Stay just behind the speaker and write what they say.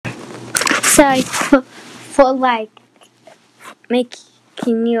sorry for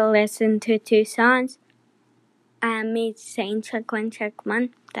making you listen to two songs. Me saying check one.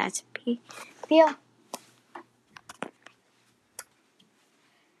 That's a big deal.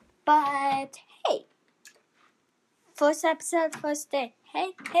 But hey, first episode, first day.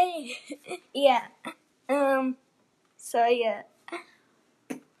 Hey, yeah. So yeah.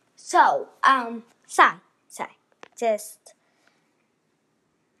 So Sai, just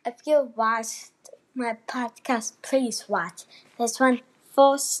if you watched my podcast, please watch this one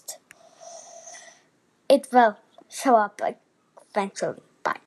first. It will show up eventually.